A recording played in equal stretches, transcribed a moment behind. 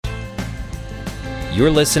You're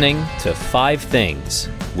listening to 5 Things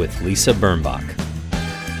with Lisa Birnbach.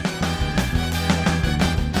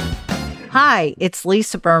 Hi, it's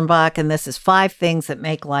Lisa Birnbach, and this is 5 Things That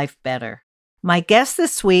Make Life Better. My guests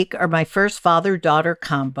this week are my first father-daughter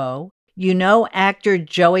combo. You know actor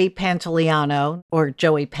Joey Pantoliano, or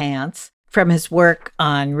Joey Pants, from his work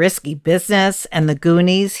on Risky Business and The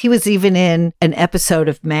Goonies. He was even in an episode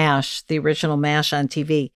of MASH, the original MASH on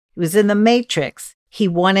TV. He was in The Matrix. He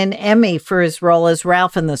won an Emmy for his role as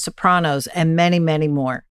Ralph in The Sopranos, and many, many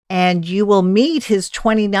more. And you will meet his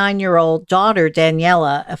 29-year-old daughter,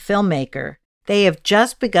 Daniella, a filmmaker. They have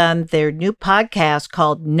just begun their new podcast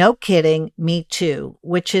called No Kidding, Me Too,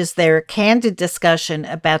 which is their candid discussion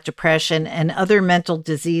about depression and other mental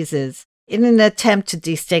diseases in an attempt to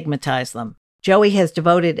destigmatize them. Joey has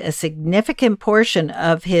devoted a significant portion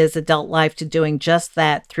of his adult life to doing just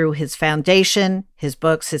that through his foundation, his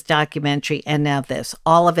books, his documentary, and now this.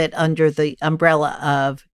 All of it under the umbrella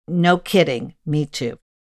of No Kidding, Me Too.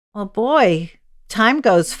 Well, boy, time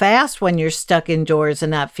goes fast when you're stuck indoors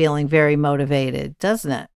and not feeling very motivated,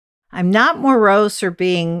 doesn't it? I'm not morose or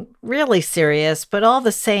being really serious, but all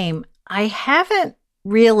the same, I haven't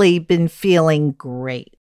really been feeling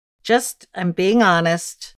great. I'm being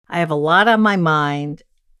honest. I have a lot on my mind,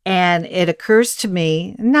 and it occurs to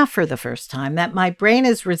me, not for the first time, that my brain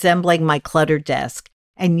is resembling my cluttered desk.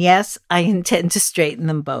 And yes, I intend to straighten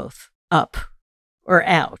them both up or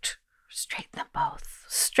out. Straighten them both.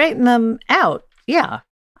 Straighten them out. Yeah.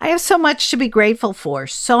 I have so much to be grateful for,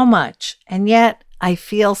 so much. And yet I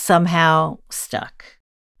feel somehow stuck.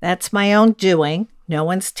 That's my own doing. No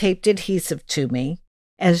one's taped adhesive to me.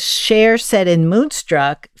 As Cher said in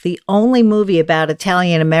Moonstruck, the only movie about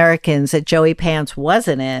Italian Americans that Joey Pants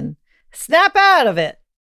wasn't in, snap out of it.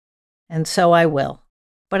 And so I will.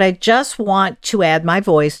 But I just want to add my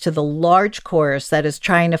voice to the large chorus that is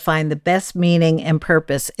trying to find the best meaning and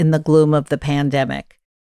purpose in the gloom of the pandemic.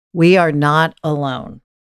 We are not alone.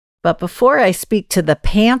 But before I speak to the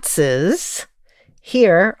pantses,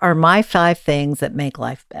 here are my 5 things that make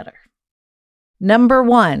life better. Number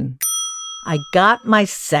 1. I got my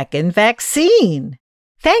second vaccine.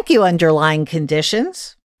 Thank you, underlying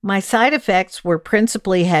conditions. My side effects were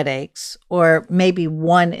principally headaches, or maybe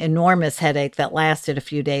one enormous headache that lasted a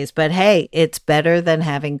few days, but hey, it's better than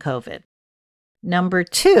having COVID. Number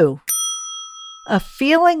 2, a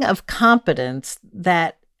feeling of competence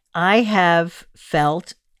that I have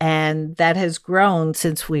felt and that has grown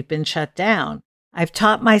since we've been shut down. I've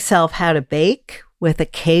taught myself how to bake with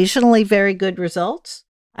occasionally very good results.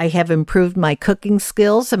 I have improved my cooking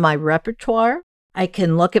skills and my repertoire. I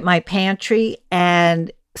can look at my pantry and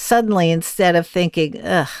suddenly, instead of thinking,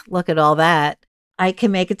 ugh, look at all that, I can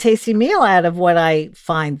make a tasty meal out of what I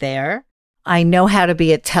find there. I know how to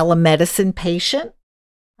be a telemedicine patient.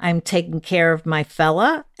 I'm taking care of my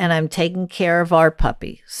fella, and I'm taking care of our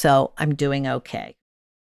puppy, so I'm doing okay.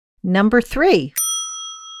 Number 3,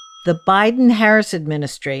 the Biden-Harris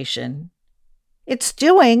administration. It's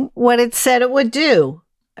doing what it said it would do.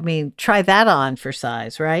 I mean, try that on for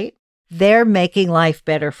size, right? They're making life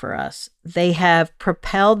better for us. They have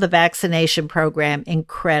propelled the vaccination program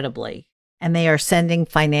incredibly, and they are sending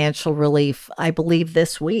financial relief, I believe,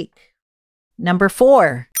 this week. Number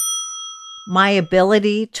 4, my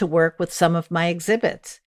ability to work with some of my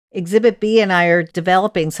exhibits. Exhibit B and I are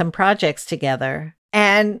developing some projects together,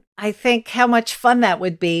 and I think how much fun that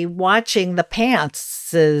would be watching the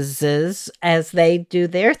pantses as they do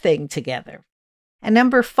their thing together. And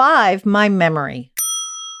number 5, my memory.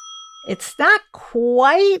 It's not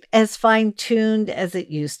quite as fine-tuned as it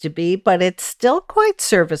used to be, but it's still quite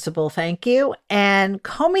serviceable, thank you. And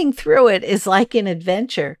combing through it is like an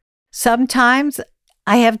adventure. Sometimes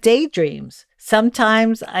I have daydreams.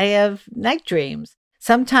 Sometimes I have night dreams.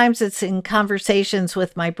 Sometimes it's in conversations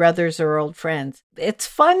with my brothers or old friends. It's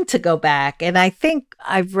fun to go back. And I think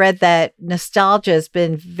I've read that nostalgia has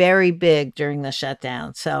been very big during the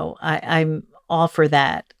shutdown. So I'm all for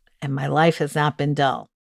that. And my life has not been dull.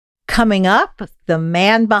 Coming up, the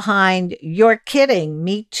man behind You're Kidding,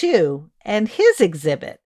 Me Too, and his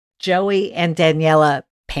exhibit, Joey and Daniella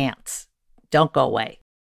Pants. Don't go away.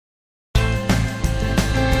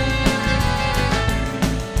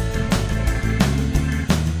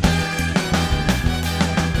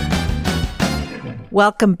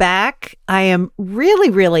 Welcome back. I am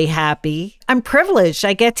really, really happy. I'm privileged.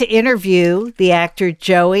 I get to interview the actor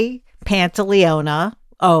Joey Pantoliano.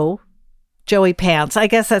 Oh, Joey Pants. I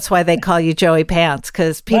guess that's why they call you Joey Pants,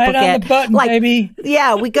 because people right get on the button, like, baby.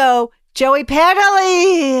 Yeah, we go Joey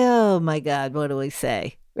Pantoli. Oh my God, what do we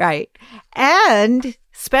say? Right. And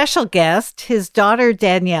special guest, his daughter,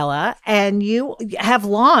 Daniella, and you have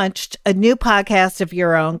launched a new podcast of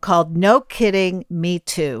your own called No Kidding, Me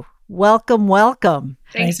Too. Welcome, welcome.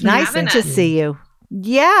 Thanks for nice having to us. see you.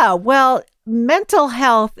 Yeah, well, mental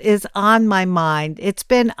health is on my mind. It's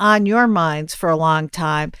been on your minds for a long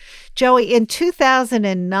time. Joey, in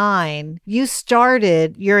 2009, you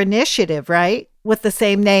started your initiative, right? With the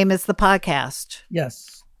same name as the podcast.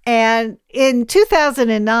 Yes. And in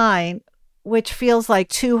 2009, which feels like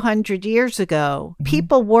 200 years ago,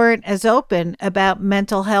 people weren't as open about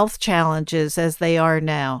mental health challenges as they are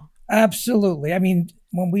now. Absolutely. I mean,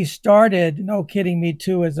 when we started No Kidding Me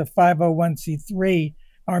Too as a 501c3,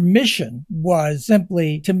 our mission was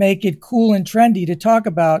simply to make it cool and trendy to talk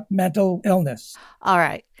about mental illness. All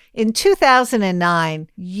right. In 2009,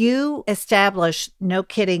 you established No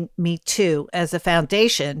Kidding Me Too as a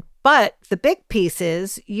foundation. But the big piece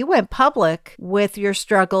is you went public with your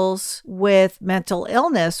struggles with mental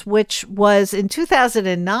illness, which was in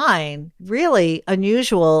 2009 really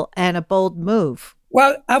unusual and a bold move.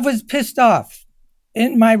 Well, I was pissed off.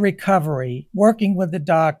 In my recovery, working with a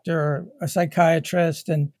doctor, a psychiatrist,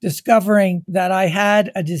 and discovering that I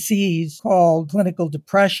had a disease called clinical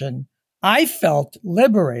depression, I felt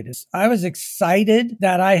liberated. I was excited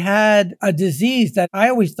that I had a disease that I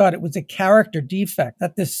always thought it was a character defect,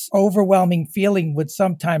 that this overwhelming feeling would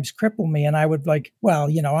sometimes cripple me. And I would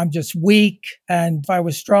I'm just weak. And if I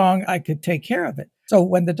was strong, I could take care of it. So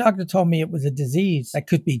when the doctor told me it was a disease that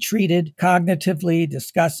could be treated cognitively,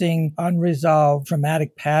 discussing unresolved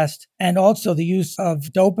traumatic past, and also the use of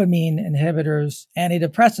dopamine inhibitors,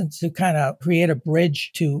 antidepressants to kind of create a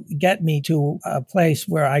bridge to get me to a place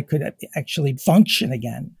where I could actually function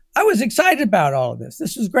again. I was excited about all of this.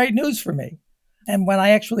 This was great news for me. And when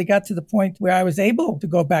I actually got to the point where I was able to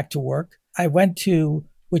go back to work, I went to,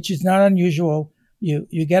 which is not unusual,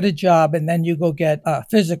 You get a job and then you go get a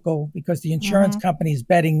physical because the insurance company is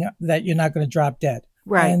betting that you're not going to drop dead.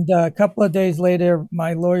 Right. And a couple of days later,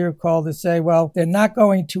 my lawyer called to say, well, they're not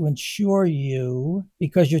going to insure you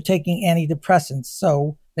because you're taking antidepressants.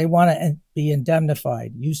 So they want to be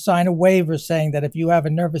indemnified. You sign a waiver saying that if you have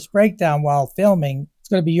a nervous breakdown while filming, it's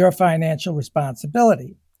going to be your financial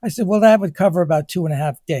responsibility. I said, well, that would cover about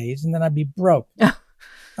 2.5 days and then I'd be broke.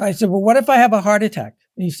 I said, well, what if I have a heart attack?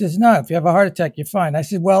 And he says, no, if you have a heart attack, you're fine. I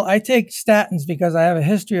said, well, I take statins because I have a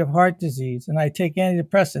history of heart disease, and I take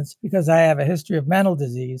antidepressants because I have a history of mental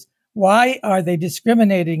disease. Why are they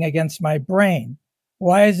discriminating against my brain?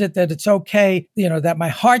 Why is it that it's okay, that my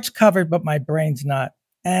heart's covered, but my brain's not?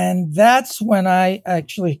 And that's when I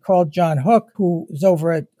actually called John Hook, who is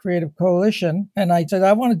over at Creative Coalition. And I said,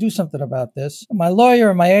 I want to do something about this. My lawyer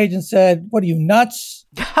and my agent said, what are you, nuts?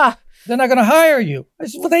 They're not going to hire you. I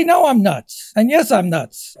said, well, they know I'm nuts. And yes, I'm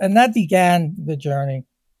nuts. And that began the journey.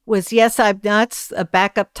 Was Yes, I'm Nuts a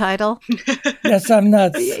backup title? Yes, I'm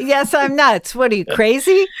nuts. Yes, I'm nuts. What are you,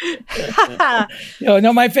 crazy?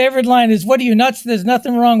 No, my favorite line is, what are you, nuts? There's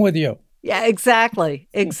nothing wrong with you. Yeah, exactly.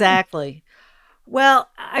 Exactly. Well,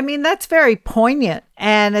 I mean, that's very poignant.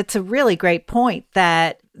 And it's a really great point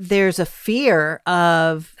that there's a fear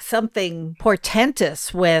of something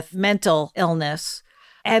portentous with mental illness.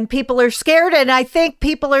 And people are scared. And I think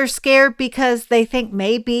people are scared because they think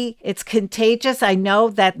maybe it's contagious. I know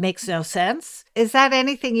that makes no sense. Is that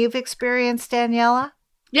anything you've experienced, Daniella?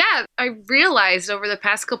 Yeah, I realized over the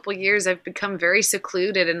past couple of years, I've become very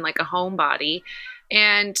secluded and like a homebody.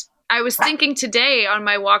 And I was thinking today on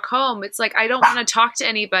my walk home, it's like, I don't want to talk to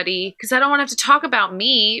anybody because I don't want to have to talk about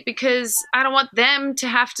me because I don't want them to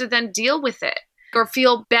have to then deal with it or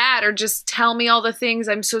feel bad or just tell me all the things.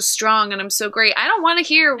 I'm so strong and I'm so great. I don't want to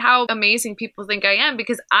hear how amazing people think I am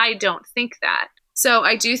because I don't think that. So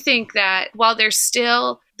I do think that while there's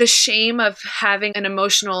still the shame of having an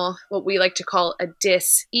emotional, what we like to call a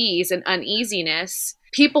dis-ease, an uneasiness,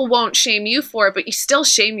 people won't shame you for it, but you still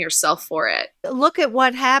shame yourself for it. Look at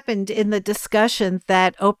what happened in the discussion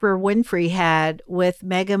that Oprah Winfrey had with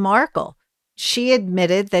Meghan Markle. She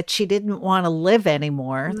admitted that she didn't want to live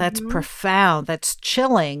anymore. Mm-hmm. That's profound. That's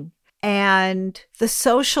chilling. And the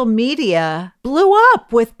social media blew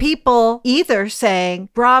up with people either saying,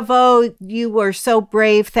 bravo, you were so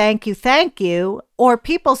brave, thank you, or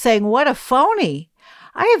people saying, what a phony.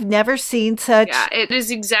 I have never seen such. Yeah, it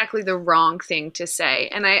is exactly the wrong thing to say.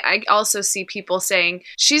 And I also see people saying,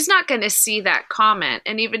 she's not going to see that comment.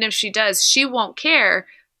 And even if she does, she won't care,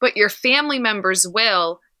 but your family members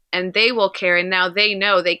will. And they will care. And now they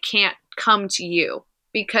know they can't come to you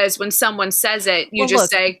because when someone says it, you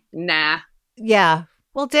say, nah. Yeah.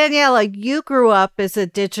 Well, Daniella, you grew up as a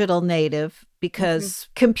digital native because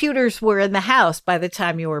computers were in the house by the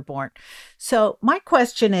time you were born. So my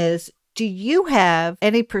question is, Do you have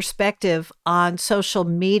any perspective on social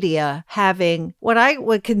media having what I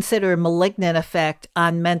would consider a malignant effect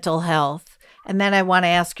on mental health? And then I want to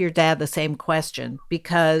ask your dad the same question,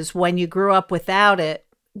 because when you grew up without it,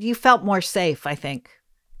 you felt more safe, I think.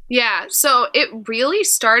 Yeah, so it really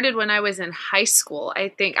started when I was in high school, I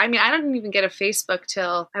think. I mean, I didn't even get a Facebook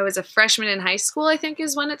till I was a freshman in high school, I think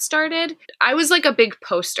is when it started. I was like a big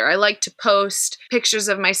poster. I like to post pictures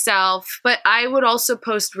of myself, but I would also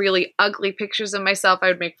post really ugly pictures of myself. I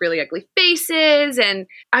would make really ugly faces, and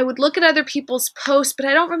I would look at other people's posts, but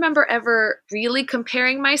I don't remember ever really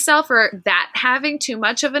comparing myself or that having too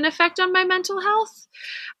much of an effect on my mental health.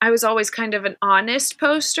 I was always kind of an honest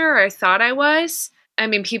poster, or I thought I was. I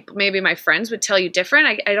mean, people, maybe my friends would tell you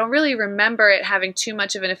different. I don't really remember it having too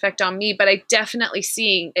much of an effect on me, but I definitely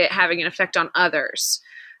seeing it having an effect on others.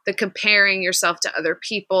 The comparing yourself to other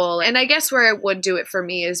people. And I guess where I would do it for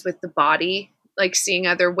me is with the body, like seeing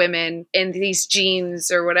other women in these jeans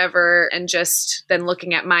or whatever, and just then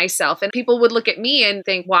looking at myself. And people would look at me and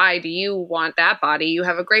think, why do you want that body? You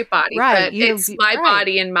have a great body. Right. But it's my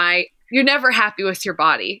body and you're never happy with your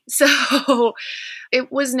body. So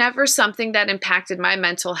it was never something that impacted my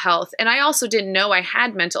mental health. And I also didn't know I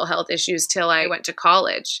had mental health issues till I went to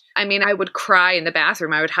college. I mean, I would cry in the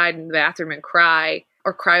bathroom. I would hide in the bathroom and cry,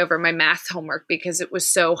 or cry over my math homework because it was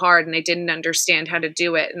so hard and I didn't understand how to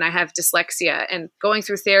do it. And I have dyslexia. And going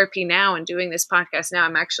through therapy now and doing this podcast now,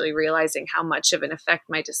 I'm actually realizing how much of an effect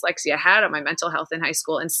my dyslexia had on my mental health in high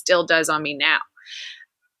school and still does on me now.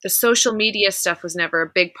 The social media stuff was never a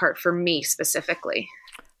big part for me specifically.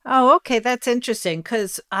 Oh, okay. That's interesting,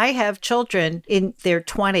 because I have children in their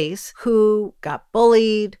 20s who got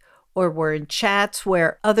bullied or were in chats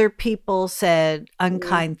where other people said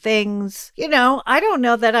unkind things. You know, I don't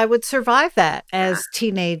know that I would survive that as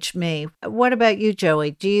teenage me. What about you, Joey?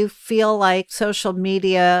 Do you feel like social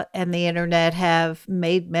media and the internet have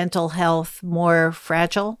made mental health more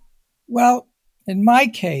fragile? Well, in my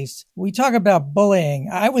case, we talk about bullying.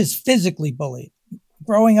 I was physically bullied.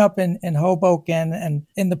 Growing up in Hoboken and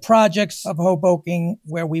in the projects of Hoboken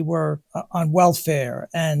where we were on welfare,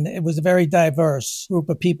 and it was a very diverse group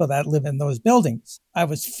of people that live in those buildings. I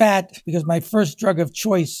was fat because my first drug of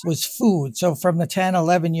choice was food. So from the 10,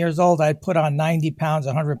 11 years old, I'd put on 90 pounds,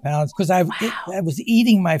 100 pounds because I was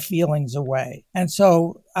eating my feelings away. And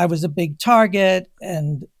so I was a big target,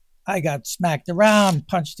 and I got smacked around,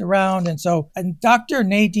 punched around. And Dr.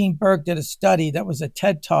 Nadine Burke did a study that was a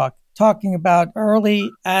TED Talk talking about early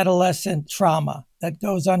adolescent trauma that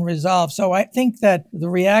goes unresolved. So I think that the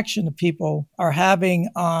reaction that people are having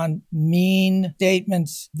on mean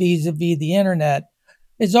statements vis-a-vis the internet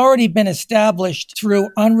has already been established through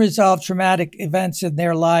unresolved traumatic events in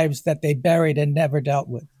their lives that they buried and never dealt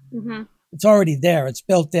with. Mm-hmm. It's already there. It's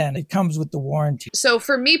built in. It comes with the warranty. So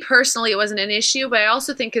for me personally, it wasn't an issue, but I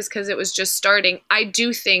also think it's because it was just starting. I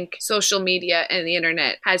do think social media and the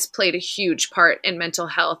internet has played a huge part in mental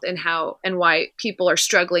health and how and why people are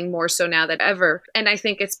struggling more so now than ever. And I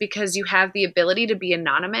think it's because you have the ability to be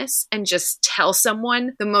anonymous and just tell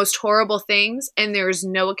someone the most horrible things, and there is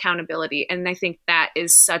no accountability. And I think that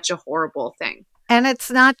is such a horrible thing. And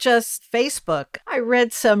it's not just Facebook. I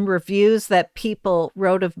read some reviews that people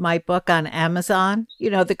wrote of my book on Amazon. You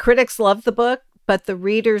know, the critics loved the book, but the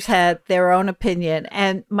readers had their own opinion.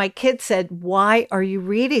 And my kids said, why are you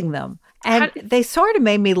reading them? And they sort of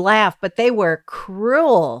made me laugh, but they were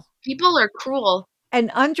cruel. People are cruel.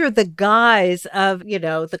 And under the guise of, you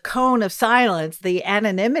know, the cone of silence, the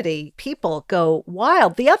anonymity, people go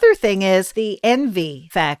wild. The other thing is the envy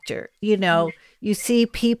factor. You know, you see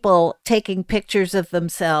people taking pictures of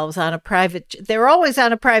themselves on a private, they're always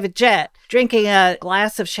on a private jet, drinking a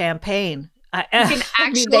glass of champagne. You can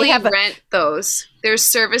actually rent those. There's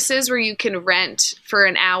services where you can rent for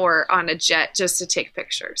an hour on a jet just to take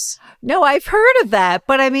pictures. No, I've heard of that,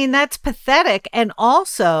 but I mean, that's pathetic. And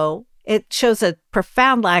also, it shows a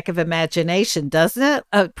profound lack of imagination, doesn't it?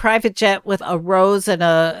 A private jet with a rose and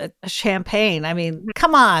a champagne. I mean,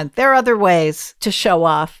 come on. There are other ways to show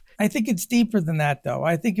off. I think it's deeper than that, though.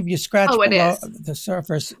 I think if you scratch below the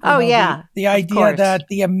surface, the idea that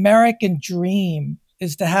the American dream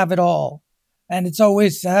is to have it all. And it's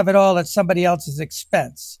always to have it all at somebody else's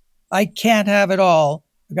expense. I can't have it all.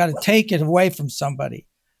 I've got to take it away from somebody,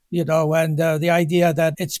 you know, and the idea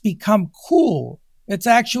that it's become cool. It's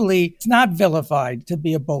not vilified to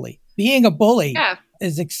be a bully. Being a bully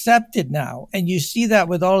is accepted now. And you see that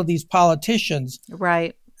with all of these politicians.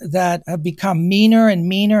 Right. That have become meaner and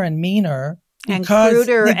meaner and meaner. And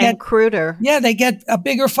cruder and cruder. Yeah, they get a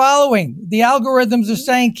bigger following. The algorithms are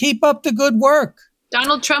saying, keep up the good work.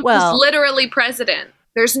 Donald Trump was literally president.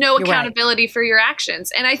 There's no You're accountability for your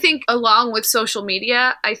actions. And I think along with social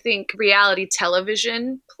media, I think reality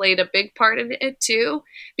television played a big part in it too,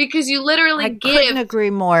 because you literally couldn't give agree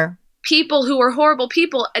more. people who are horrible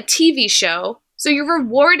people a TV show. So you're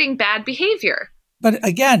rewarding bad behavior. But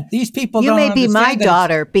again, these people You don't may be my understand that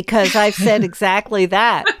daughter because I've said exactly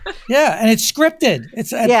that. Yeah, and it's scripted.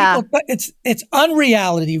 It's it's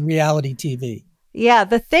unreality reality TV. Yeah,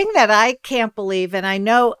 the thing that I can't believe, and I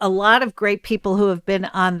know a lot of great people who have been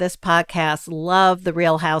on this podcast love The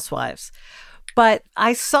Real Housewives, but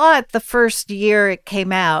I saw it the first year it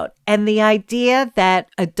came out, and the idea that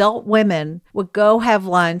adult women would go have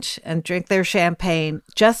lunch and drink their champagne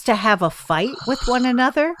just to have a fight with one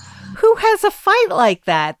another. Who has a fight like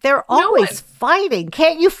that? They're always fighting.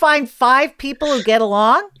 Can't you find 5 people who get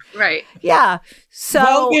along? Right. Yeah.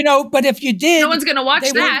 So, well, but if you did, no one's going to watch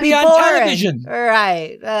they that. wouldn't be on boring. television.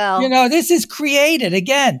 Right. Well, this is created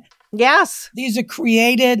again. Yes. These are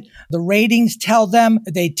created. The ratings tell them,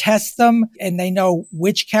 they test them, and they know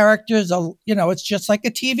which characters are, it's just like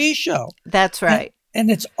a TV show. That's right. And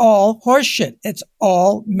it's all horseshit. It's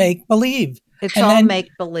all make believe. It's all make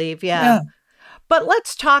believe. Yeah. But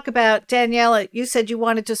let's talk about, Daniella, you said you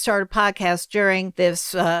wanted to start a podcast during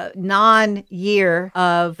this non-year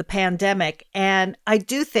of the pandemic. And I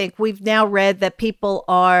do think we've now read that people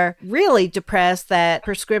are really depressed, that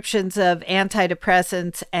prescriptions of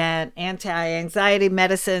antidepressants and anti-anxiety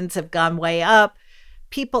medicines have gone way up.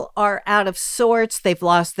 People are out of sorts. They've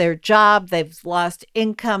lost their job. They've lost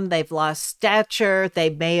income. They've lost stature. They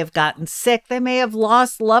may have gotten sick. They may have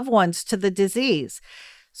lost loved ones to the disease.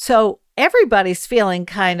 So everybody's feeling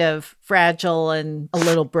kind of fragile and a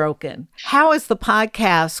little broken. How is the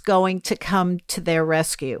podcast going to come to their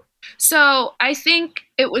rescue? So I think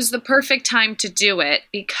it was the perfect time to do it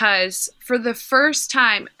because for the first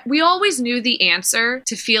time, we always knew the answer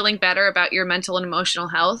to feeling better about your mental and emotional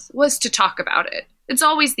health was to talk about it. It's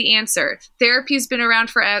always the answer. Therapy's been around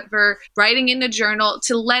forever. Writing in a journal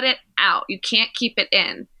to let it out. You can't keep it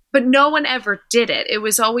in. But no one ever did it. It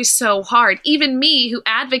was always so hard. Even me, who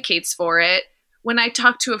advocates for it, when I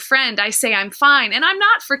talk to a friend, I say I'm fine, and I'm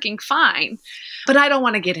not freaking fine. But I don't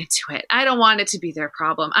want to get into it. I don't want it to be their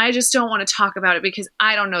problem. I just don't want to talk about it because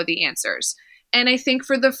I don't know the answers. And I think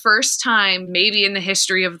for the first time, maybe in the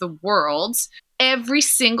history of the world, every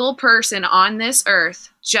single person on this earth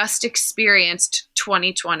just experienced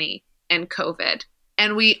 2020 and COVID.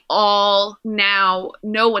 And we all now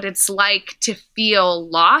know what it's like to feel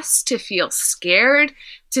lost, to feel scared,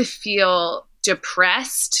 to feel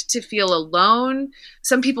depressed, to feel alone.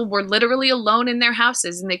 Some people were literally alone in their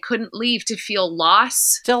houses and they couldn't leave to feel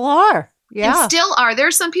lost. Still are. Yeah. And still are. There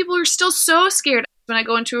are some people who are still so scared. When I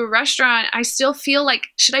go into a restaurant, I still feel like,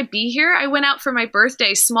 should I be here? I went out for my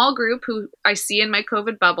birthday, small group who I see in my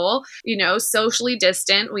COVID bubble, socially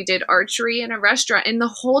distant. We did archery in a restaurant. And the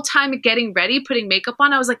whole time getting ready, putting makeup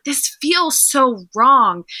on, I was like, this feels so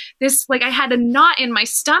wrong. I had a knot in my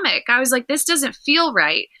stomach. I was like, this doesn't feel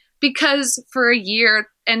right. Because for a year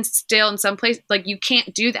and still in some place, you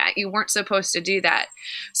can't do that. You weren't supposed to do that.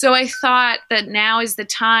 So I thought that now is the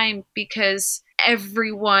time because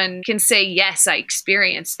everyone can say, yes, I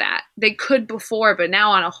experienced that. They could before, but now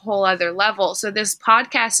on a whole other level. So this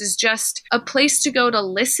podcast is just a place to go to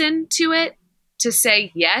listen to it, to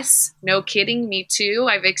say, yes, no kidding, me too,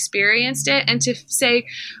 I've experienced it. And to say,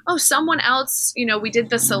 oh, someone else, we did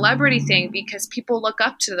the celebrity thing because people look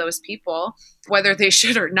up to those people, whether they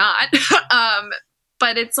should or not.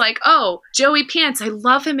 But it's like, oh, Joey Pants, I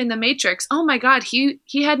love him in The Matrix. Oh my God, he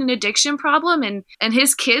had an addiction problem and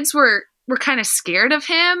his kids were kind of scared of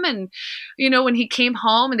him. And, when he came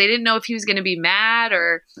home and they didn't know if he was going to be mad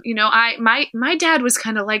or, my dad was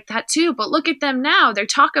kind of like that too, but look at them now. They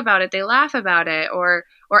talk about it. They laugh about it. Or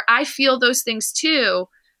I feel those things too.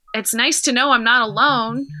 It's nice to know I'm not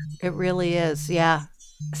alone. It really is. Yeah.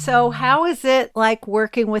 So how is it like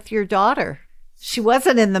working with your daughter? She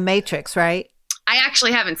wasn't in The Matrix, right? I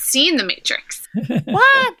actually haven't seen The Matrix.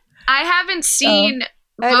 What? I haven't seen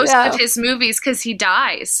most of his movies because he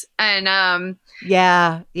dies. And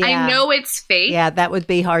yeah. I know it's fake. Yeah, that would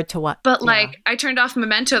be hard to watch. But I turned off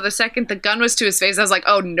Memento the second the gun was to his face. I was like,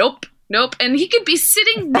 oh, nope. And he could be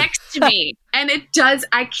sitting next to me. And it does.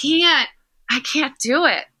 I can't do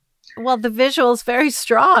it. Well, the visual's very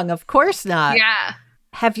strong. Of course not. Yeah.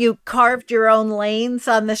 Have you carved your own lanes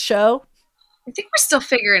on the show? I think we're still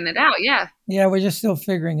figuring it out. Yeah. Yeah, we're just still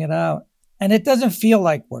figuring it out. And it doesn't feel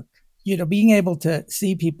like work. Being able to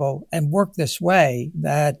see people and work this way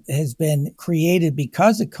that has been created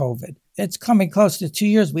because of COVID. It's coming close to 2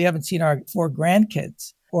 years. We haven't seen our 4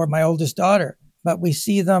 grandkids or my oldest daughter. but we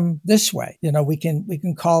see them this way. We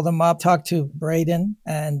can call them up, talk to Braden,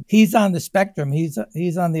 and he's on the spectrum. He's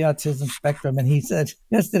on the autism spectrum. And he said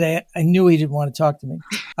yesterday, I knew he didn't want to talk to me.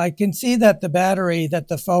 I can see that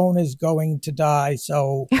the phone is going to die.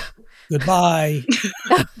 So goodbye.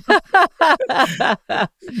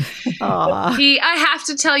 I have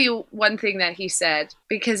to tell you one thing that he said,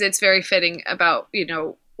 because it's very fitting about,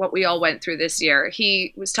 what we all went through this year.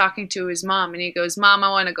 He was talking to his mom and he goes, "Mom, I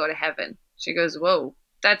want to go to heaven." She goes, "Whoa,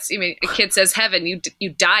 a kid says heaven, you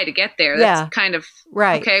die to get there." That's kind of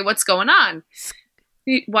right. Okay, what's going on?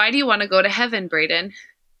 Why do you want to go to heaven, Braden?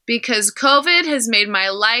 Because COVID has made my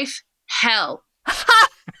life hell.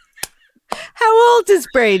 How old is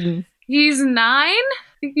Braden? He's 9. I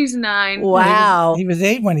think he's 9. Wow. He was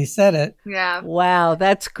 8 when he said it. Yeah. Wow,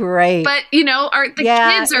 that's great. But,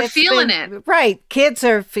 kids are feeling it. Right. Kids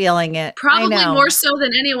are feeling it. Probably more so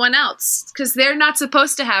than anyone else, because they're not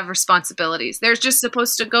supposed to have responsibilities. They're just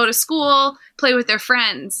supposed to go to school, play with their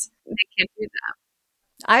friends. They can't do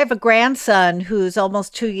that. I have a grandson who's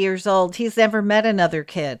almost 2 years old. He's never met another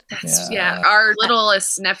kid. Our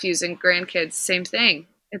littlest nephews and grandkids, same thing.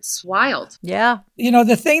 It's wild. Yeah.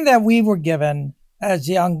 The thing that we were given as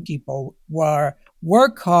young people were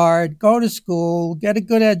work hard, go to school, get a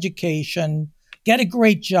good education, get a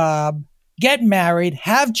great job, get married,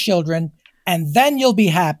 have children, and then you'll be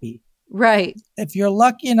happy. Right. If you're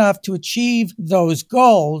lucky enough to achieve those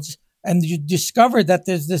goals and you discover that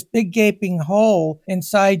there's this big gaping hole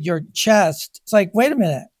inside your chest, it's like, wait a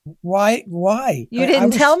minute, why? You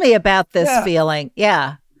didn't tell me about this feeling.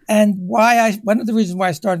 Yeah. And one of the reasons why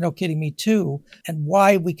I started No Kidding Me Too, and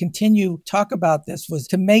why we continue to talk about this, was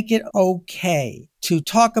to make it okay to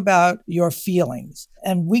talk about your feelings.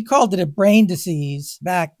 And we called it a brain disease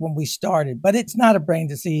back when we started, but it's not a brain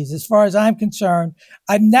disease. As far as I'm concerned,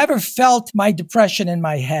 I've never felt my depression in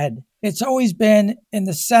my head. It's always been in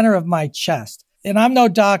the center of my chest. And I'm no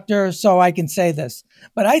doctor, so I can say this,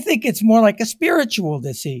 but I think it's more like a spiritual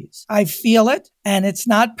disease. I feel it, and it's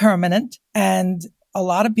not permanent. And a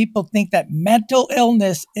lot of people think that mental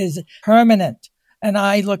illness is permanent. And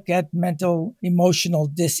I look at mental emotional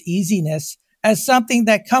diseasiness as something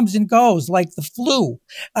that comes and goes, like the flu.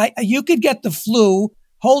 You could get the flu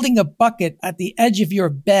holding a bucket at the edge of your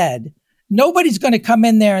bed. Nobody's going to come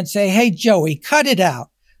in there and say, "Hey, Joey, cut it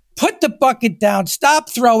out. Put the bucket down. Stop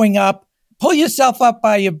throwing up. Pull yourself up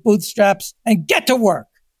by your bootstraps and get to work."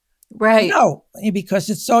 Right. No, because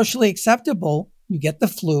it's socially acceptable. You get the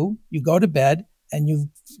flu, you go to bed, and you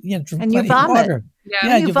drink plenty of water.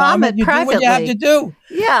 Yeah, you vomit you privately. do what you have to do.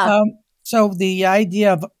 Yeah. So the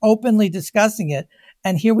idea of openly discussing it,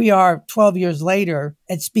 and here we are 12 years later,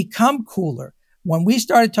 it's become cooler. When we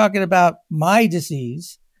started talking about my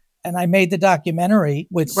disease, and I made the documentary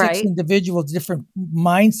with 6 individuals, different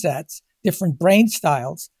mindsets, different brain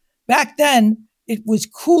styles, back then, it was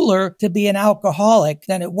cooler to be an alcoholic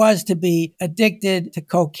than it was to be addicted to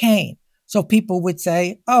cocaine. So people would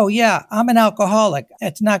say, "Oh yeah, I'm an alcoholic.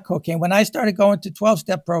 It's not cocaine." When I started going to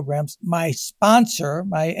 12-step programs, my sponsor,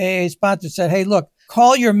 my AA sponsor, said, "Hey, look,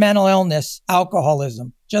 call your mental illness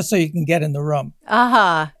alcoholism, just so you can get in the room."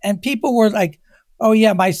 Uh-huh. And people were like, "Oh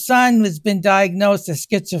yeah, my son has been diagnosed as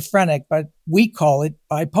schizophrenic, but we call it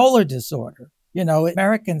bipolar disorder."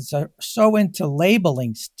 Americans are so into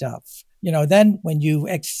labeling stuff. Then when you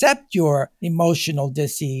accept your emotional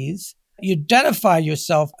disease, you identify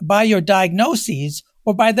yourself by your diagnoses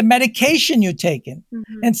or by the medication you're taking.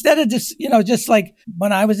 Mm-hmm. Instead of just like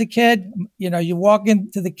when I was a kid, you walk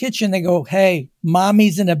into the kitchen, they go, "Hey,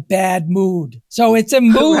 mommy's in a bad mood." So it's a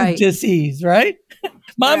mood disease, right?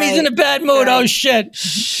 Mommy's in a bad mood. Right. Oh shit.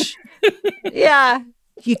 Yeah.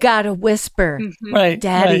 You got to whisper, right?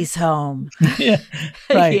 Daddy's home. Yeah,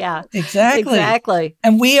 right. Yeah, exactly.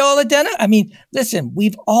 And we all identify. I mean, listen,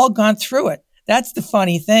 we've all gone through it. That's the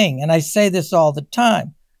funny thing. And I say this all the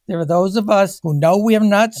time. There are those of us who know we are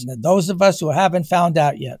nuts, and there are those of us who haven't found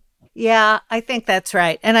out yet. Yeah, I think that's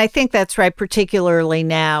right. And I think that's right, particularly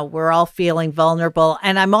now. We're all feeling vulnerable.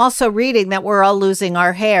 And I'm also reading that we're all losing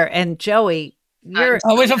our hair. And Joey, you're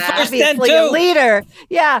always a first then too. A leader.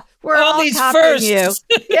 Yeah, we're all these copying firsts.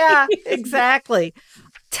 you. Yeah, exactly.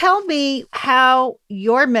 Tell me how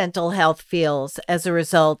your mental health feels as a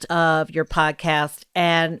result of your podcast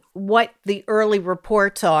and what the early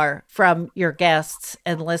reports are from your guests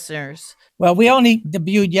and listeners. Well, we only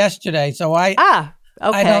debuted yesterday, so okay.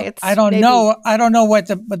 I don't know what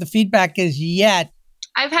the feedback is yet.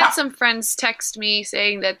 I've had some friends text me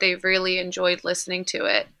saying that they've really enjoyed listening to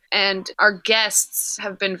it. And our guests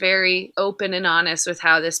have been very open and honest with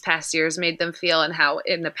how this past year has made them feel and how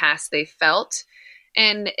in the past they felt.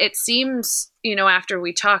 And it seems after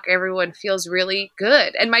we talk, everyone feels really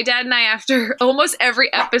good. And my dad and I, after almost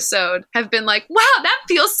every episode, have been like, wow, that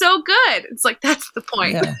feels so good. It's like, that's the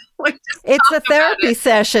point. Yeah. Like, just It's talk a about therapy it.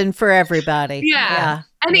 session for everybody. Yeah.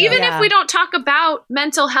 And Yeah. even if we don't talk about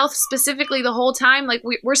mental health specifically the whole time, like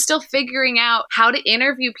we're still figuring out how to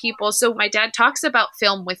interview people. So my dad talks about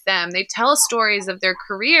film with them. They tell us stories of their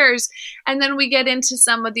careers. And then we get into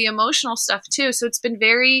some of the emotional stuff too. So it's been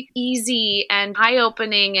very easy and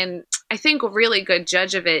eye-opening. And I think a really good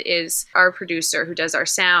judge of it is our producer who does our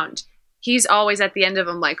sound. He's always at the end of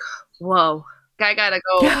them like, whoa, I gotta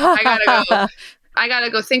go. I got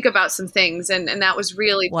to go think about some things. And that was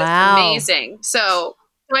really just amazing. So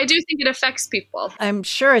I do think it affects people. I'm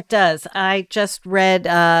sure it does. I just read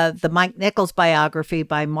the Mike Nichols biography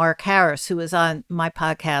by Mark Harris, who was on my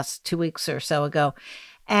podcast 2 weeks or so ago.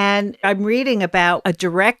 And I'm reading about a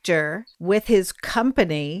director with his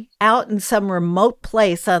company out in some remote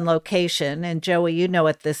place on location. And Joey, you know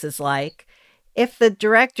what this is like. If the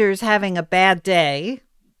director's having a bad day,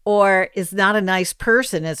 or is not a nice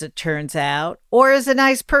person, as it turns out, or is a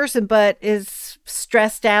nice person but is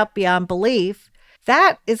stressed out beyond belief,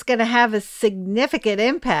 that is going to have a significant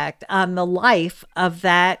impact on the life of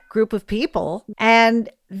that group of people. And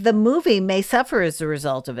the movie may suffer as a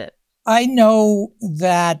result of it. I know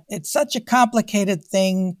that it's such a complicated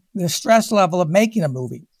thing, the stress level of making a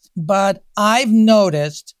movie. But I've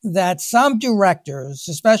noticed that some directors,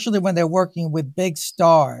 especially when they're working with big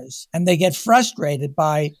stars and they get frustrated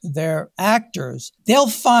by their actors, they'll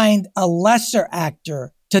find a lesser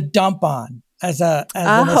actor to dump on as an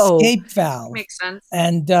escape valve. Makes sense.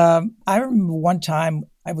 And I remember one time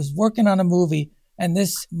I was working on a movie and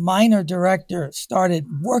this minor director started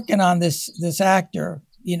working on this actor,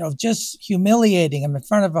 just humiliating him in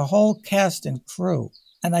front of a whole cast and crew.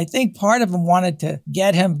 And I think part of him wanted to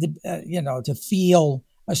get him to, to feel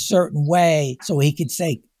a certain way so he could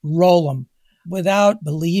say, roll him without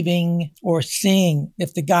believing or seeing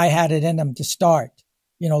if the guy had it in him to start.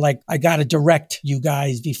 Like, I got to direct you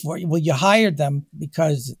guys before. Well, you hired them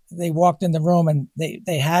because they walked in the room and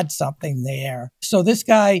they had something there. So this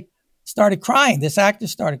guy started crying. This actor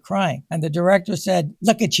started crying. And the director said,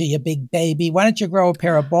 look at you, you big baby. Why don't you grow a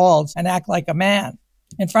pair of balls and act like a man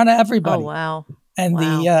in front of everybody? Oh, wow. And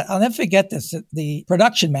I'll never forget this. The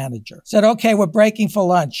production manager said, okay, we're breaking for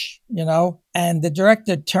lunch, and the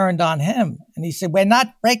director turned on him and he said, we're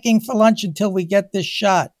not breaking for lunch until we get this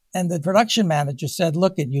shot. And the production manager said,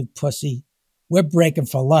 look at you, pussy. We're breaking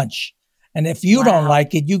for lunch. And if you don't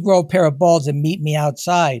like it, you grow a pair of balls and meet me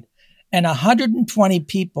outside. And 120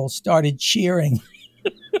 people started cheering.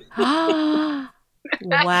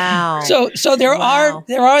 Wow. So there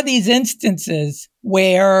are these instances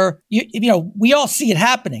where we all see it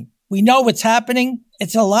happening. We know what's happening.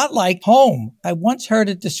 It's a lot like home. I once heard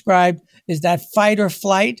it described as that fight or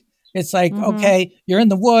flight. It's like, okay, you're in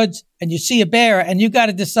the woods and you see a bear and you got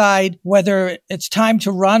to decide whether it's time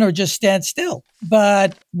to run or just stand still.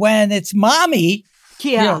 But when it's mommy,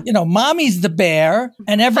 mommy's the bear,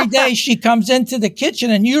 and every day she comes into the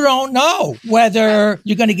kitchen and you don't know whether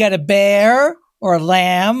you're going to get a bear or a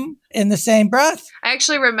lamb in the same breath. I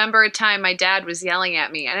actually remember a time my dad was yelling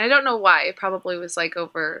at me, and I don't know why. It probably was like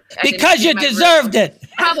over... Because you deserved it.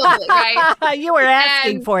 Probably, right? You were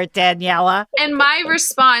asking for it, Daniella. And my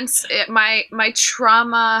response, my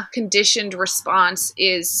trauma-conditioned response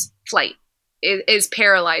is flight. It is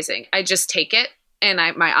paralyzing. I just take it, and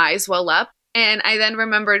my eyes well up. And I then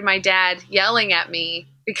remembered my dad yelling at me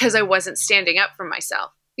because I wasn't standing up for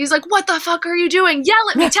myself. He's like, what the fuck are you doing? Yell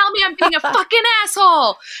at me. Tell me I'm being a fucking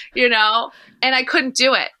asshole, And I couldn't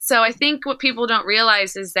do it. So I think what people don't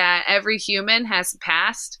realize is that every human has a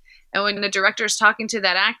past. And when the director is talking to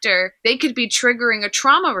that actor, they could be triggering a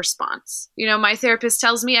trauma response. My therapist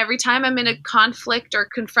tells me every time I'm in a conflict or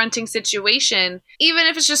confronting situation, even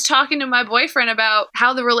if it's just talking to my boyfriend about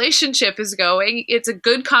how the relationship is going, it's a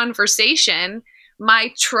good conversation.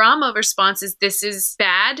 My trauma response is, this is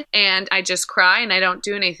bad, and I just cry and I don't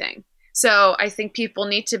do anything. So I think people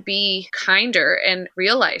need to be kinder and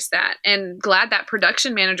realize that. And glad that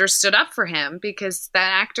production manager stood up for him, because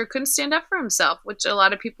that actor couldn't stand up for himself, which a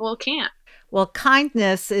lot of people can't. Well,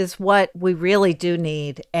 kindness is what we really do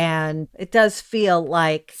need. And it does feel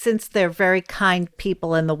like, since they're very kind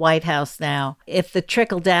people in the White House now, if the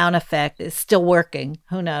trickle-down effect is still working,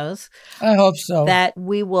 who knows? I hope so. That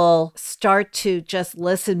we will start to just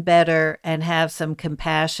listen better and have some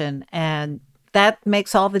compassion and That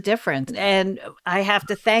makes all the difference. And I have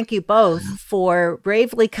to thank you both for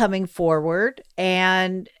bravely coming forward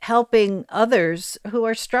and helping others who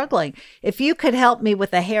are struggling. If you could help me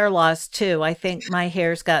with a hair loss too, I think my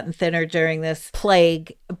hair's gotten thinner during this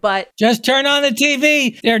plague, but just turn on the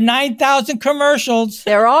TV. There are 9,000 commercials.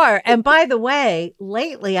 There are. And by the way,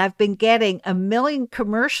 lately I've been getting a million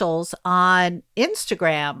commercials on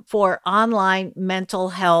Instagram for online mental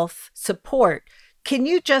health support. Can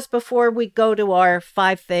you, just before we go to our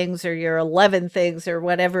 5 things or your 11 things or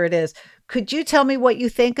whatever it is, could you tell me what you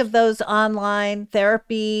think of those online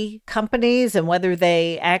therapy companies and whether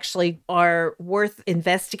they actually are worth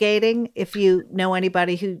investigating if you know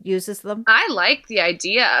anybody who uses them? I like the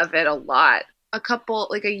idea of it a lot. A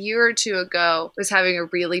year or two ago, was having a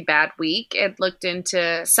really bad week and looked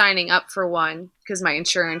into signing up for one because my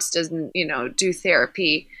insurance doesn't, do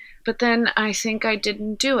therapy. But then I think I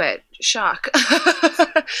didn't do it. Shock.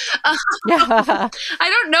 I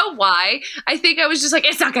don't know why. I think I was just like,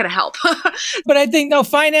 it's not going to help. But I think,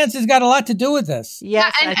 finance has got a lot to do with this.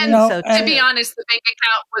 Yes, yeah, I think so too. To be honest, the bank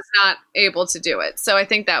account was not able to do it. So I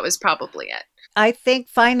think that was probably it. I think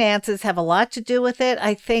finances have a lot to do with it.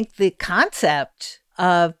 I think the concept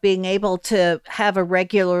of being able to have a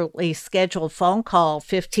regularly scheduled phone call,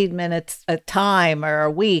 15 minutes a time or a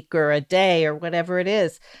week or a day or whatever it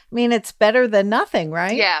is. I mean, it's better than nothing,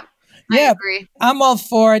 right? Yeah. I agree. I'm all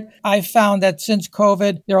for it. I found that since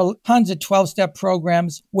COVID, there are tons of 12-step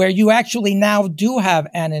programs where you actually now do have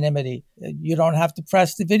anonymity. You don't have to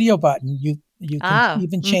press the video button. You can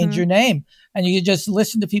even change your name, and you just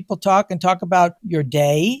listen to people talk and talk about your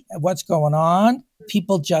day, what's going on.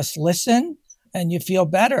 People just listen and you feel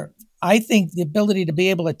better. I think the ability to be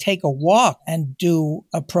able to take a walk and do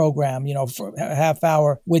a program, for a half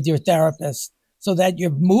hour with your therapist so that you're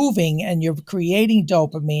moving and you're creating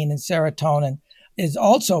dopamine and serotonin is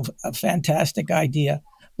also a fantastic idea.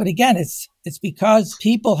 But again, it's because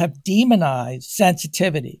people have demonized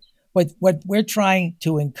sensitivity. What we're trying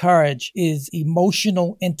to encourage is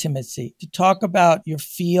emotional intimacy, to talk about your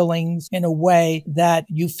feelings in a way that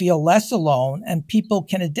you feel less alone and people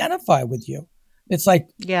can identify with you. It's like,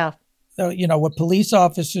 what police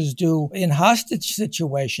officers do in hostage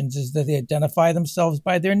situations is that they identify themselves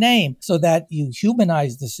by their name so that you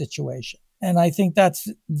humanize the situation. And I think that's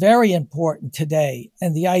very important today.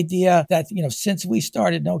 And the idea that, since we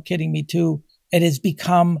started No Kidding Me Too, it has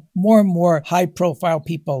become more and more high profile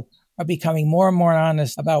people are becoming more and more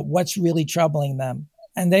honest about what's really troubling them.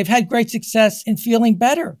 And they've had great success in feeling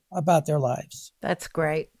better about their lives. That's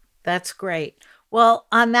great. That's great. Well,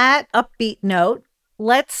 on that upbeat note,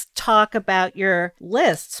 let's talk about your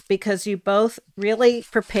lists because you both really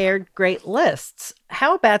prepared great lists.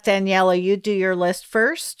 How about, Daniella, you do your list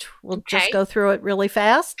first? We'll just go through it really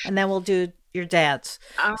fast and then we'll do your dad's.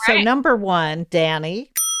 All right. So number 1,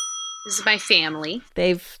 Danny. This is my family.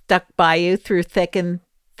 They've stuck by you through thick and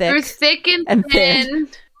thick. Through thick and thin.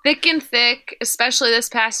 Thick and thick, especially this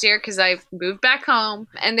past year because I moved back home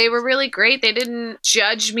and they were really great. They didn't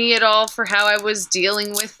judge me at all for how I was dealing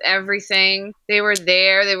with everything. They were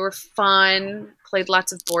there. They were fun. Played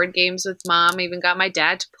lots of board games with Mom. Even got my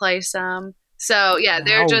dad to play some. So yeah,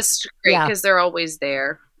 they're just great because they're always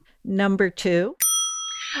there. Number 2.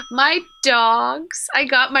 My dogs. I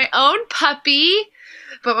got my own puppy.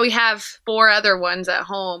 But we have 4 other ones at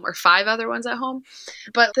home or 5 other ones at home.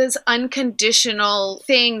 But this unconditional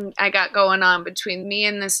thing I got going on between me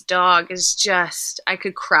and this dog is just, I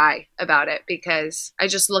could cry about it because I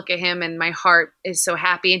just look at him and my heart is so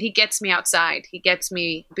happy. And he gets me outside. He gets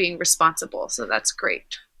me being responsible. So that's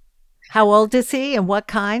great. How old is he and what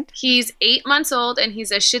kind? He's 8 months old and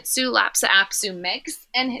he's a Shih Tzu Lhasa Apso mix.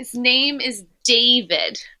 And his name is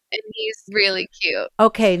David. And he's really cute.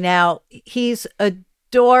 Okay, now he's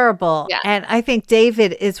adorable. Yeah. And I think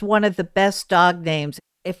David is one of the best dog names.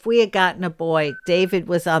 If we had gotten a boy, David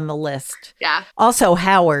was on the list. Yeah. Also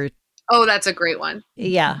Howard. Oh, that's a great one.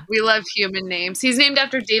 Yeah. We love human names. He's named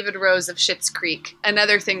after David Rose of Schitt's Creek.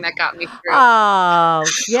 Another thing that got me through. Oh,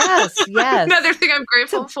 yes, yes. Another thing I'm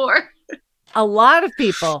grateful for. A lot of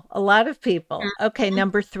people. Okay,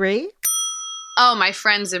 number 3. Oh, my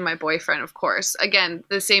friends and my boyfriend, of course. Again,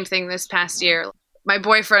 the same thing this past year. My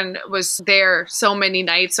boyfriend was there so many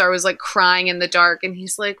nights, so I was like crying in the dark. And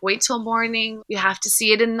he's like, wait till morning. You have to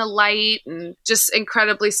see it in the light, and just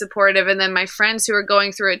incredibly supportive. And then my friends who are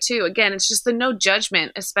going through it too. Again, it's just the no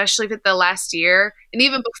judgment, especially with the last year. And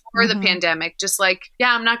even before the pandemic, just like,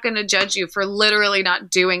 yeah, I'm not going to judge you for literally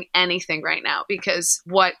not doing anything right now because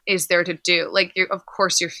what is there to do? Like, of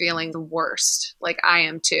course you're feeling the worst. Like I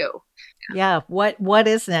am too. Yeah. What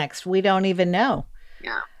is next? We don't even know.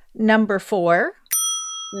 Yeah. Number 4.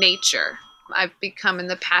 Nature. I've become in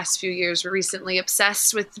the past few years recently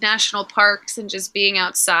obsessed with national parks and just being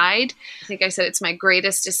outside. I think I said it's my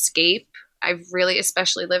greatest escape. I've really,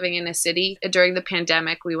 especially living in a city, during the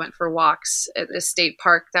pandemic, we went for walks at a state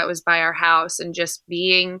park that was by our house, and just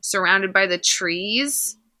being surrounded by the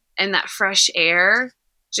trees and that fresh air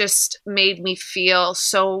just made me feel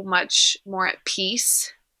so much more at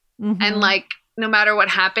peace. Mm-hmm. And like, no matter what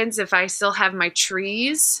happens, if I still have my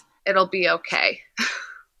trees, it'll be okay.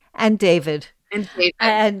 And David.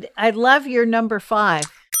 And I love your number 5.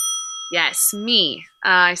 Yes, me.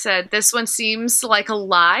 I said, this one seems like a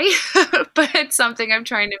lie, but it's something I'm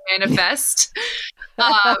trying to manifest.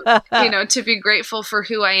 To be grateful for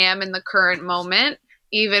who I am in the current moment,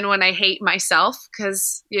 even when I hate myself,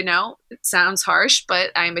 because, it sounds harsh,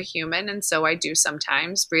 but I'm a human. And so I do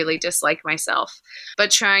sometimes really dislike myself.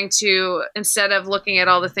 But trying to, instead of looking at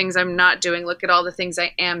all the things I'm not doing, look at all the things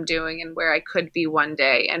I am doing and where I could be one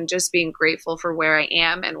day, and just being grateful for where I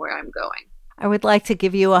am and where I'm going. I would like to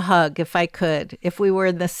give you a hug if I could. If we were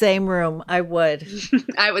in the same room, I would.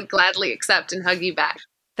 I would gladly accept and hug you back.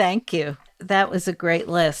 Thank you. That was a great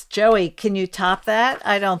list. Joey, can you top that?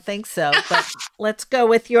 I don't think so, but let's go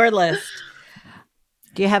with your list.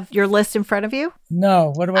 Do you have your list in front of you?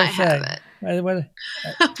 No. What do I say? Have it.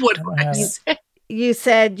 What do I say? You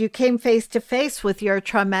said you came face to face with your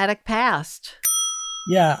traumatic past.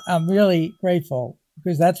 Yeah, I'm really grateful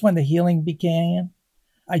because that's when the healing began.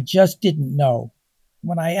 I just didn't know.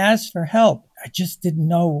 When I asked for help, I just didn't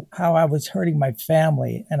know how I was hurting my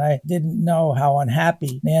family, and I didn't know how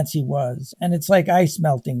unhappy Nancy was. And it's like ice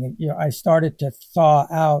melting. I started to thaw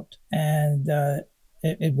out, and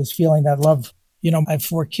it was feeling that love. I have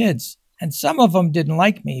 4 kids, and some of them didn't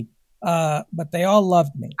like me, but they all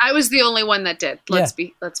loved me. I was the only one that did. Let's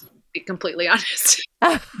be completely honest.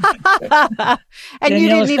 And you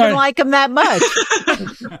didn't even like him that much.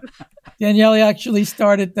 Daniella actually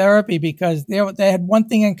started therapy because they had one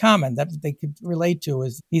thing in common that they could relate to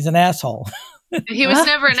is he's an asshole. He was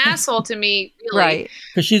never an asshole to me, really. Right.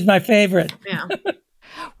 Because she's my favorite. Yeah.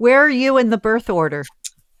 Where are you in the birth order?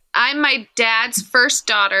 I'm my dad's first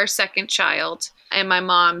daughter, second child, and my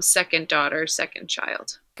mom's second daughter, second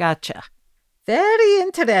child. Gotcha. Very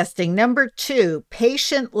interesting. Number 2,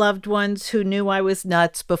 patient loved ones who knew I was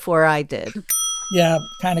nuts before I did. Yeah,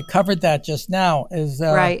 kind of covered that just now.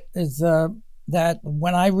 That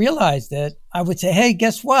when I realized it, I would say, "Hey,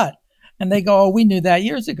 guess what?" And they go, "Oh, we knew that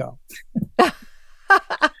years ago."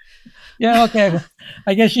 Yeah, okay.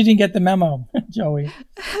 I guess you didn't get the memo, Joey.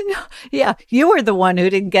 Yeah, you were the one who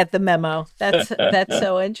didn't get the memo. That's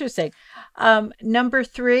so interesting. Number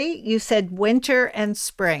 3, you said winter and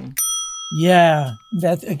spring. Yeah,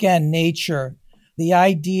 that's again nature. The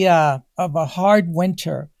idea of a hard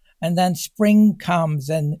winter. And then spring comes,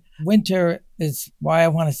 and winter is why I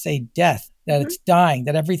want to say death, that it's dying,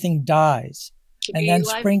 that everything dies. And then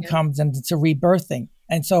spring comes and it's a rebirthing.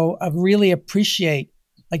 And so I really appreciate,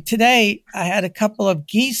 like today, I had a couple of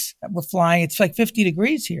geese that were flying. It's like 50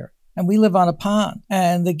 degrees here, and we live on a pond.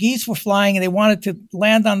 And the geese were flying, and they wanted to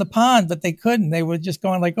land on the pond, but they couldn't. They were just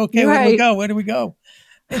going like, okay, Where do we go? Where do we go?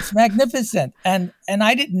 It's magnificent. And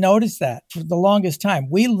I didn't notice that for the longest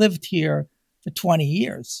time. We lived here for 20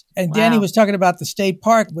 years. And wow. Danny was talking about the state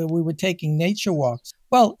park where we were taking nature walks.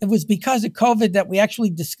 Well, it was because of COVID that we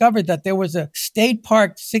actually discovered that there was a state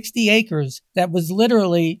park, 60 acres, that was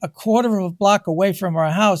literally a quarter of a block away from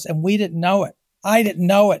our house, and we didn't know it. I didn't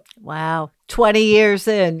know it. Wow. 20 years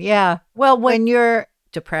in. Yeah. Well, when you're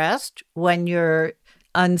depressed, when you're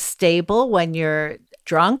unstable, when you're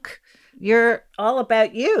drunk, you're all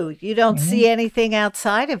about you. You don't see anything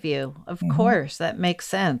outside of you. Of course, that makes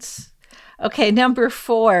sense. Okay, number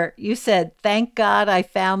 4, you said, thank God I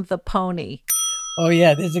found the pony. Oh,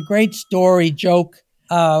 yeah. There's a great story, joke.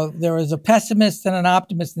 There is a pessimist and an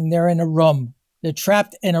optimist, and they're in a room. They're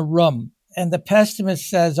trapped in a room. And the pessimist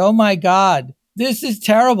says, oh, my God, this is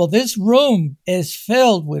terrible. This room is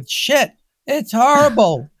filled with shit. It's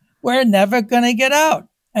horrible. We're never going to get out.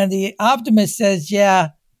 And the optimist says, yeah,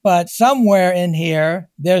 but somewhere in here,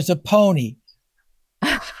 there's a pony.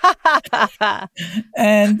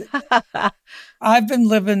 And I've been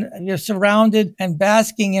living, surrounded and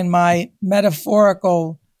basking in my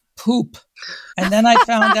metaphorical poop. And then I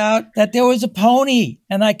found out that there was a pony,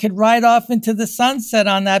 and I could ride off into the sunset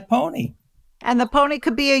on that pony. And the pony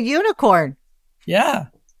could be a unicorn. Yeah.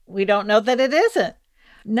 We don't know that it isn't.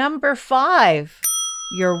 Number 5,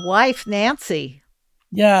 your wife, Nancy.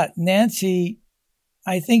 Yeah, Nancy.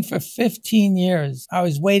 I think for 15 years, I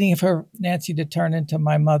was waiting for Nancy to turn into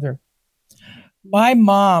my mother. My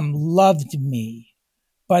mom loved me,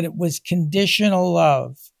 but it was conditional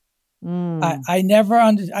love. I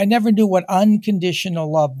never knew what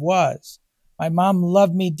unconditional love was. My mom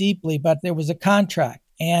loved me deeply, but there was a contract.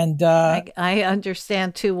 And I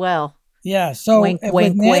understand too well. Yeah. So wink, with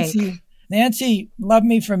wink, Nancy, wink. Nancy loved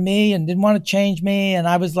me for me and didn't want to change me. And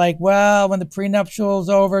I was like, well, when the prenuptial's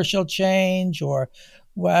over, she'll change. Or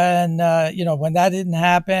when, when that didn't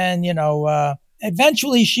happen,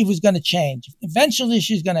 eventually she was going to change. Eventually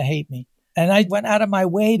she's going to hate me. And I went out of my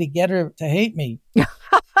way to get her to hate me.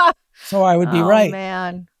 So I would be right. Oh,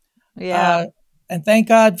 man. Yeah. And thank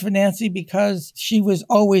God for Nancy, because she was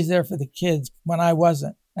always there for the kids when I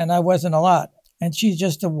wasn't. And I wasn't a lot. And she's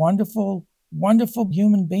just a wonderful, wonderful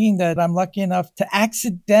human being that I'm lucky enough to I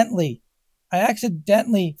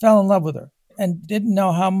accidentally fell in love with her and didn't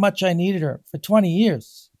know how much I needed her for 20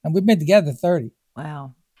 years. And we've been together 30.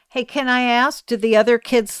 Wow. Hey, can I ask, do the other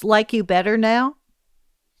kids like you better now?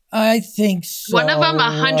 I think so. One of them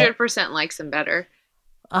 100% likes him better.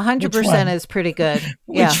 100% is pretty good.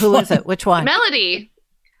 Yeah. Who is it? Which one? Melody.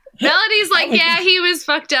 Melody's like, yeah, he was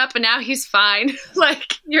fucked up and now he's fine. Like,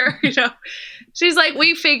 she's like,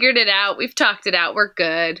 we figured it out. We've talked it out. We're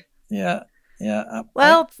good. Yeah. Yeah.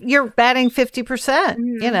 Well, you're batting 50%,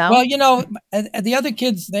 Well, the other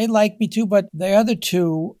kids, they like me too, but the other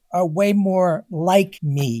two are way more like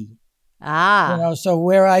me. So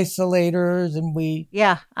we're isolators and we...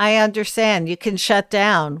 Yeah, I understand. You can shut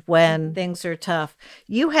down when things are tough.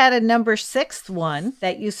 You had a number 6 one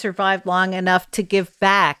that you survived long enough to give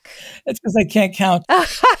back. That's because I can't count.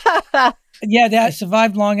 Yeah, I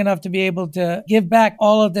survived long enough to be able to give back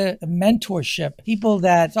all of the mentorship. People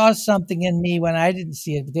that saw something in me when I didn't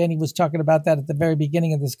see it. Danny was talking about that at the very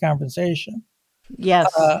beginning of this conversation.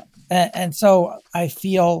 Yes. And so I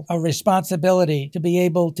feel a responsibility to be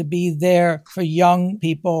able to be there for young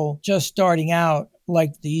people just starting out,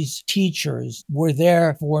 like these teachers were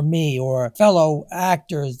there for me, or fellow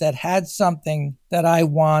actors that had something that I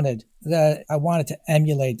wanted to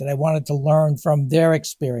emulate, that I wanted to learn from their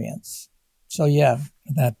experience. So yeah,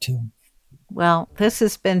 that too. Well, this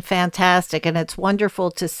has been fantastic, and it's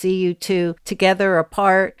wonderful to see you two together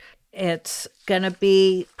apart. It's going to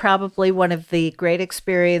be probably one of the great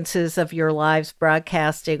experiences of your lives,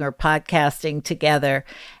 broadcasting or podcasting together.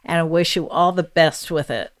 And I wish you all the best with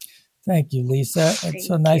it. Thank you, Lisa. It's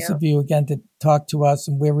so nice of you again to talk to us.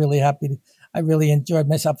 And we're really happy. I really enjoyed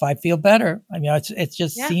myself. I feel better. I mean, it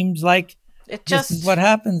just seems like this is what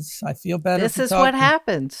happens. I feel better. This is what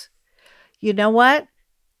happens. You know what?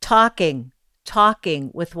 Talking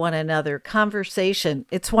with one another, conversation.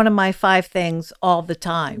 It's one of my 5 things all the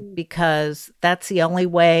time, because that's the only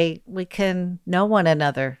way we can know one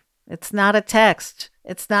another. It's not a text.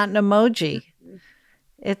 It's not an emoji.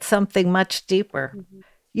 It's something much deeper.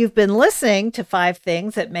 You've been listening to 5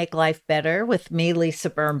 Things That Make Life Better with me, Lisa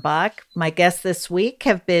Birnbach. My guests this week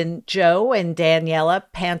have been Joe and Daniella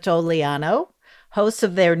Pantoliano, hosts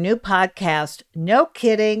of their new podcast, No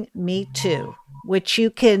Kidding, Me Too, which you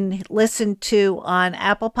can listen to on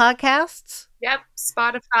Apple Podcasts. Yep,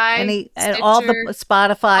 Spotify, Stitcher, all the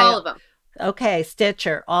Spotify, all of them. Okay,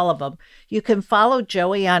 Stitcher, all of them. You can follow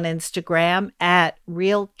Joey on Instagram at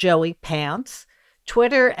RealJoeyPants,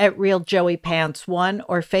 Twitter at RealJoeyPants1,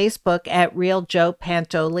 or Facebook at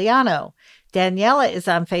RealJoePantoliano. Daniella is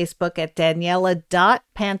on Facebook at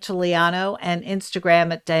Daniella.Pantoliano and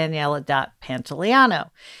Instagram at Daniella.Pantoliano.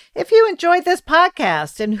 If you enjoyed this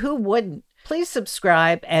podcast, and who wouldn't, please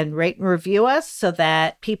subscribe and rate and review us so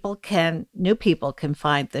that new people can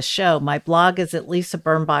find the show. My blog is at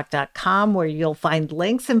lisabirnbach.com, where you'll find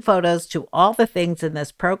links and photos to all the things in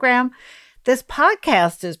this program. This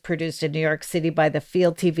podcast is produced in New York City by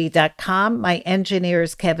thefieldtv.com. My engineer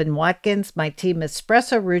is Kevin Watkins. My team is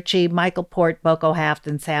Espresso Rucci, Michael Port, Boko Haft,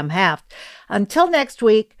 and Sam Haft. Until next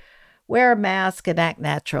week, wear a mask and act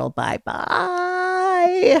natural.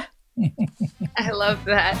 Bye-bye. I love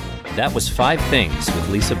that. That was 5 Things with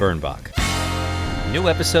Lisa Birnbach. New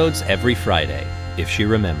episodes every Friday, if she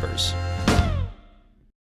remembers.